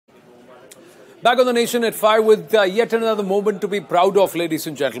Back on the Nation at 5 with yet another moment to be proud of, ladies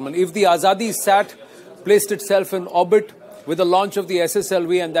and gentlemen. If the Azadi Sat placed itself in orbit with the launch of the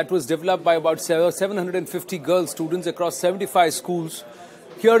SSLV, and that was developed by about 750 girl students across 75 schools,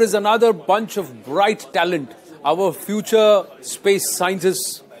 here is another bunch of bright talent, our future space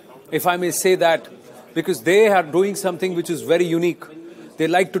scientists, if I may say that, because they are doing something which is very unique. They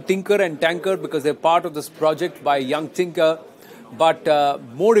like to tinker and tanker because they're part of this project by Young Tinker, but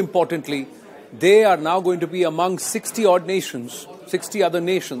more importantly, they are now going to be among 60 odd nations, 60 other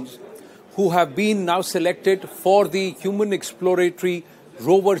nations, who have been now selected for the Human Exploratory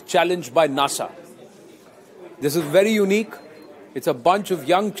Rover Challenge by NASA. This is very unique. It's a bunch of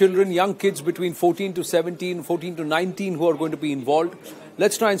young children, young kids between 14 to 17, 14 to 19 who are going to be involved.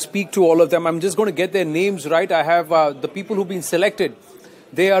 Let's try and speak to all of them. I'm just going to get their names right. I have the people who've been selected.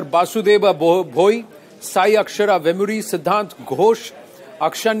 They are Basudeva Bhoi, Sai Akshara Vemuri, Siddhant Ghosh,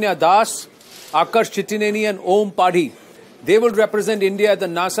 Akshanya Das, Akash Chitineni and Om Padhi. They will represent India at the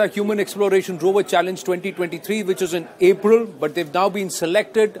NASA Human Exploration Rover Challenge 2023, which is in April, but they've now been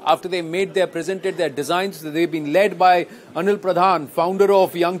selected after they presented their designs. They've been led by Anil Pradhan, founder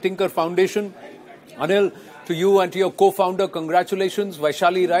of Young Tinker Foundation. Anil, to you and to your co-founder, congratulations.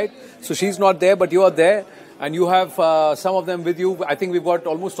 Vaishali, right? So she's not there, but you are there. And you have some of them with you. I think we've got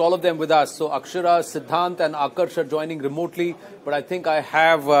almost all of them with us. So Akshara, Siddhant and Akarsh are joining remotely. But I think I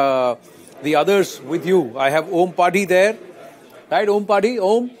have the others with you. I have Om Padhi there. Right, Om Padhi?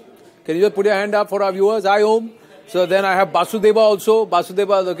 Om? Can you just put your hand up for our viewers? Hi, Om. So then I have Basudeva also.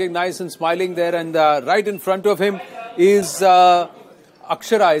 Basudeva looking nice and smiling there. And right in front of him is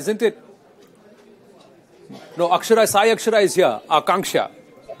Akshara, isn't it? No, Akshara, Sai Akshara is here. Akanksha.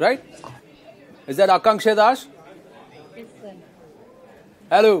 Right? Is that Akanksha Das? Yes, sir.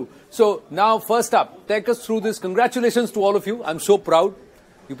 Hello. So now first up, take us through this. Congratulations to all of you. I'm so proud.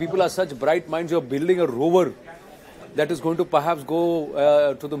 You people are such bright minds. You're building a rover that is going to perhaps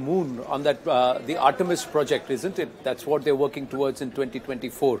go to the moon on that the Artemis project, isn't it? That's what they're working towards in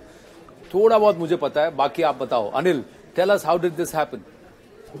 2024. थोड़ा बहुत मुझे पता है, बाकी आप बताओ. Anil, tell us how did this happen?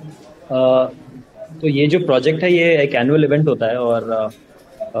 तो ये जो प्रोजेक्ट है ये एक एनुअल इवेंट होता है और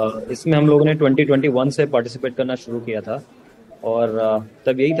इसमें हम लोगों ने 2021 से पार्टिसिपेट करना शुरू किया था और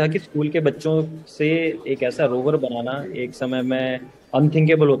तब यही था कि स्कूल के बच्चों से एक ऐसा रोवर बनाना एक समय में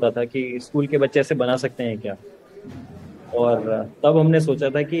अनथिंकेबल होता था कि स्कूल के बच्चे ऐसे बना सकते हैं क्या. और तब हमने सोचा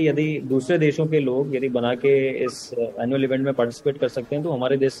था कि यदि दूसरे देशों के लोग यदि बना के इस एनुअल इवेंट में पार्टिसिपेट कर सकते हैं तो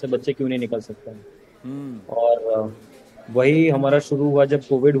हमारे देश से बच्चे क्यों नहीं निकल सकते हैं. और वही हमारा शुरू हुआ जब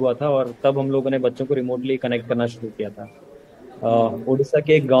कोविड हुआ था और तब हम लोगों ने बच्चों को रिमोटली कनेक्ट करना शुरू किया था. उड़ीसा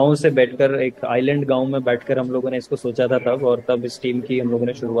के एक गांव से बैठकर, एक आइलैंड गांव में बैठकर हम लोगों ने इसको सोचा था तब, और तब इस टीम की हम लोगों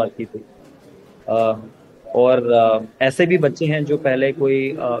ने शुरुआत की थी. और ऐसे भी बच्चे हैं जो पहले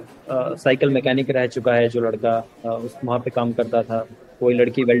कोई साइकिल मैकेनिक रह चुका है, जो लड़का उस वहाँ पे काम करता था, कोई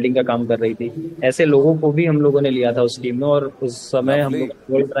लड़की वेल्डिंग का काम कर रही थी. ऐसे लोगों को भी हम लोगों ने लिया था उस टीम में और उस समय हम लोग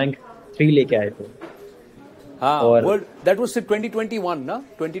वर्ल्ड रैंक 3 लेके आए थे. और that was 2021 ना?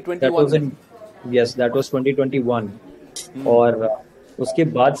 2021. Yes, that was 2021. और उसके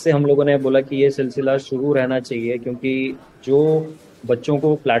बाद से हम लोगों ने बोला कि ये सिलसिला शुरू रहना चाहिए क्योंकि जो बच्चों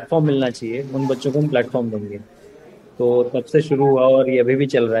को प्लेटफॉर्म मिलना चाहिए उन बच्चों को हम प्लेटफॉर्म देंगे. तो तब से शुरू हुआ और ये अभी भी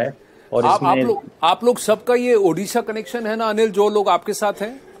चल रहा है. और आप लोग सबका ये ओडिशा कनेक्शन है ना अनिल, जो लोग आपके साथ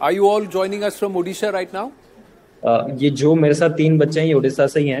हैं? Are you all joining us from Odisha right now? ये जो मेरे साथ 3 बच्चे हैं ये उड़ीसा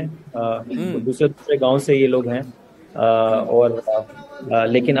से ही हैं. दूसरे गांव से ये लोग हैं. और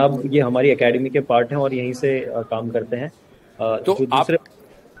लेकिन अब ये हमारी एकेडमी के पार्ट हैं और यहीं से काम करते हैं. तो दूसरे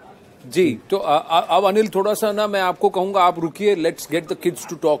जी, तो अब अनिल थोड़ा सा ना मैं आपको कहूंगा, आप रुकिए. Let's get the kids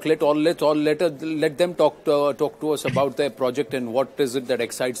to talk. Let them talk to us about their project and what is it that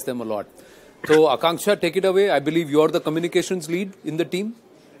excites them a lot. तो आकांक्षा, take it away. I believe you are the communications lead in the team.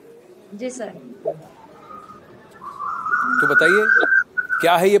 Ji sir. तो बताइए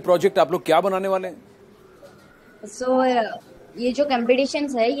क्या है ये project, आप लोग क्या बनाने वाले हैं? सो ये जो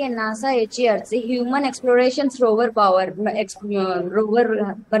कॉम्पिटिशन्स है ये नासा HER से ह्यूमन एक्सप्लोरेशन रोवर रोवर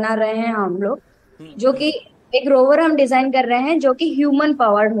बना रहे हैं हम लोग, जो कि एक रोवर हम डिजाइन कर रहे हैं जो कि ह्यूमन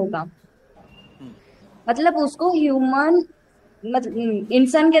पावर्ड होगा. मतलब उसको ह्यूमन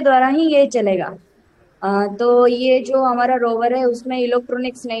इंसान के द्वारा ही ये चलेगा. तो ये जो हमारा रोवर है उसमें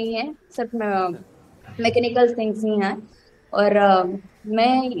इलेक्ट्रॉनिक्स नहीं है, सिर्फ मैकेनिकल थिंग्स ही हैं. और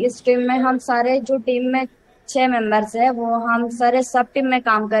मैं इस टीम में, हम सारे जो टीम में 6 मेंबर्स है वो हम सारे सब टीम में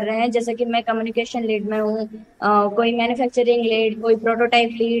काम कर रहे हैं. जैसे कि मैं कम्युनिकेशन लीड में हूँ, कोई मैन्युफैक्चरिंग लीड, कोई प्रोटोटाइप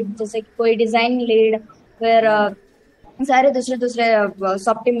लीड, जैसे कि कोई डिजाइन लीड, फिर सारे दूसरे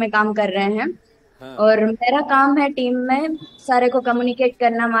सब टीम में काम कर रहे हैं. और मेरा काम है टीम में सारे को कम्युनिकेट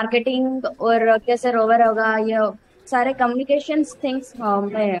करना, मार्केटिंग और कैसे रोवर होगा, ये सारे कम्युनिकेशन थिंग्स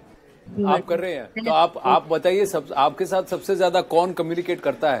मैं आप कर रहे हैं। तो आप बताइए, सब आपके साथ सबसे ज्यादा कौन कम्युनिकेट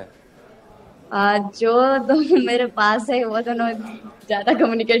करता है? जो दो मेरे पास है वो दोनों ज्यादा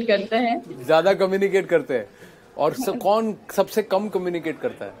कम्युनिकेट करते हैं। ज्यादा कम्युनिकेट करते हैं। और कौन सबसे कम कम्युनिकेट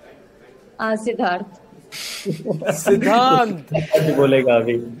करता है? सिद्धार्थ। सिद्धांत बोलेगा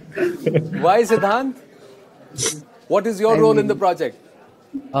अभी। Why Siddhant? What is your role in the project?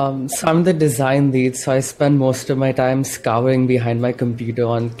 So I'm the design lead, so I spend most of my time scouring behind my computer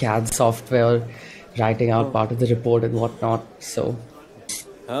on CAD software, writing out part of the report and whatnot. So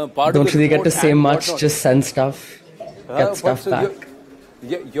don't really get to say much, just send stuff, get stuff back.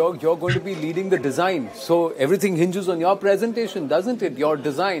 You're going to be leading the design, so everything hinges on your presentation, doesn't it? Your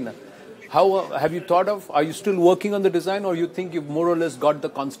design. How have you thought of? Are you still working on the design, or you think you've more or less got the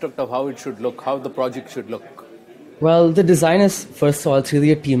construct of how it should look, how the project should look? Well, the design is, first of all, it's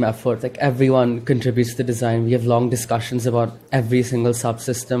really a team effort. Like, everyone contributes to the design. We have long discussions about every single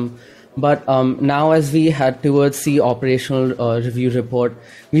subsystem. But now, as we head towards the operational review report,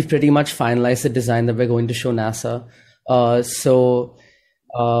 we've pretty much finalized the design that we're going to show NASA. So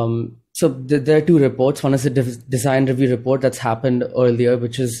there are two reports. One is the design review report that's happened earlier,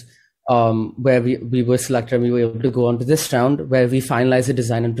 which is where we were selected and we were able to go on to this round, where we finalize the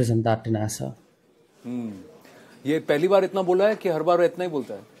design and present that to NASA. ये पहली बार इतना बोला है कि हर बार इतना ही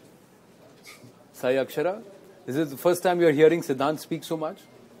बोलता है? Sai Akshara, is it the first time you're hearing Siddhant speak so much?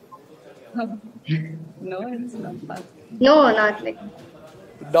 No, it's not fast. No, not like.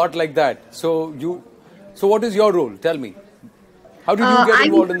 Not like that. So what is your role? Tell me. How did you get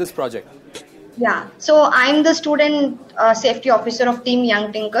involved in this project? Yeah, so I'm the student safety officer of Team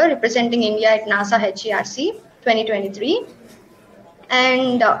Young Tinker, representing India at NASA HERC 2023.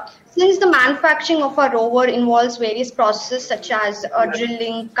 And since the manufacturing of a rover involves various processes such as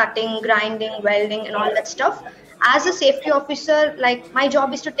drilling, cutting, grinding, welding, and all that stuff, as a safety officer, like, my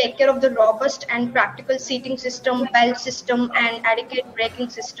job is to take care of the robust and practical seating system, belt system, and adequate braking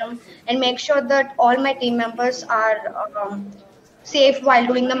system, and make sure that all my team members are safe while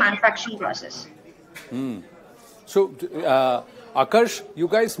doing the manufacturing process. So, Akash, you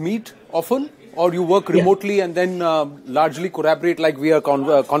guys meet often, or you work remotely and then largely collaborate like we are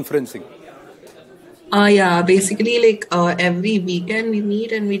conferencing? Yeah, basically, like, every weekend we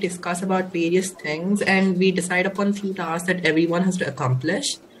meet and we discuss about various things, and we decide upon few tasks that everyone has to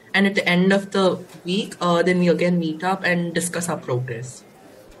accomplish. And at the end of the week, then we again meet up and discuss our progress.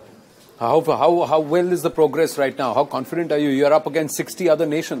 How well is the progress right now? How confident are you? You're up against 60 other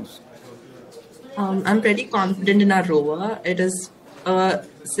nations. I'm pretty confident in our rover. It is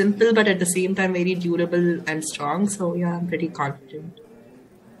simple, but at the same time very durable and strong. So yeah, I'm pretty confident.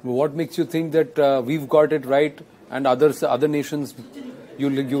 What makes you think that we've got it right, and other nations,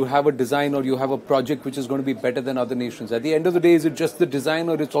 you have a design or you have a project which is going to be better than other nations? At the end of the day, is it just the design,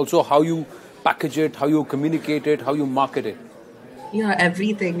 or it's also how you package it, how you communicate it, how you market it? Yeah,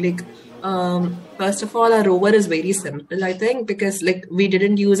 everything. Like, first of all, our rover is very simple, I think, because, like, we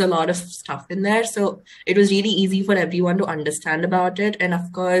didn't use a lot of stuff in there, so it was really easy for everyone to understand about it. And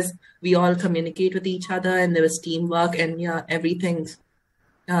of course, we all communicate with each other, and there was teamwork, and yeah, everything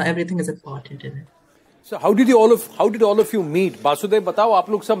is important in it. So how did all of you meet? Basudev, बताओ, आप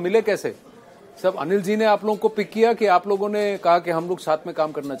लोग सब मिले कैसे? सब अनिल जी ने आप लोगों को पिक किया कि आप लोगों ने कहा कि हम लोग साथ में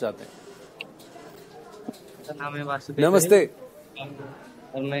काम करना चाहते हैं? नाम है वासुदेव। नमस्ते।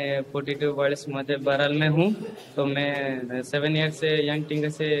 और मैं 42 वर्ल्ड्स मध्य बरल में हूँ। तो मैं 7 ईयर से यंग टिंकर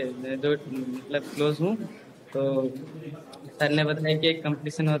से जो मतलब क्लोज हूँ। तो सर ने बताया कि एक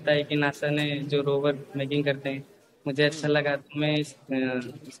कंपटीशन होता है कि नासा ने जो रोवर मेकिंग करते हैं, मुझे अच्छा लगा, तो मैं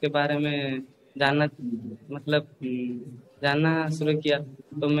इसके बारे में जानना शुरू किया।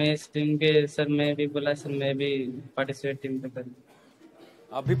 तो मैं इस टीम के सर मैं भी बोला, सर मैं भी पार्टिसिपेट टीम में करूँ।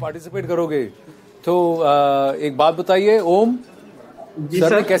 आप भी पार्टिसिपेट करोगे? तो एक बात बताइए ओम,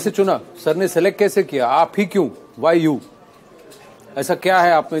 सर ने कैसे चुना? सर ने सेलेक्ट कैसे किया? आप ही क्यों? Why you? ऐसा क्या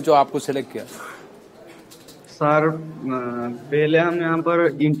है आप में जो आपको सेलेक्ट किया? सर पहले हम यहाँ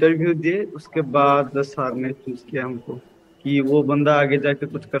पर इंटरव्यू दिए, उसके बाद सर ने चूज किया हमको कि वो बंदा आगे जाके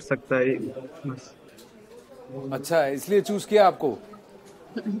कुछ कर सकता है बस। अच्छा, इसलिए चूज किया आपको?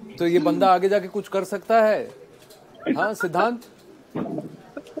 तो ये बंदा आगे जाके कुछ कर सकता है? हाँ सिद्धांत?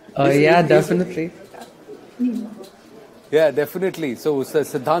 Yeah, definitely. Yeah, definitely. So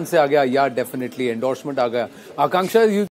Siddhant से आ गया, yeah, definitely. Endorsement आ गया. Akanksha, you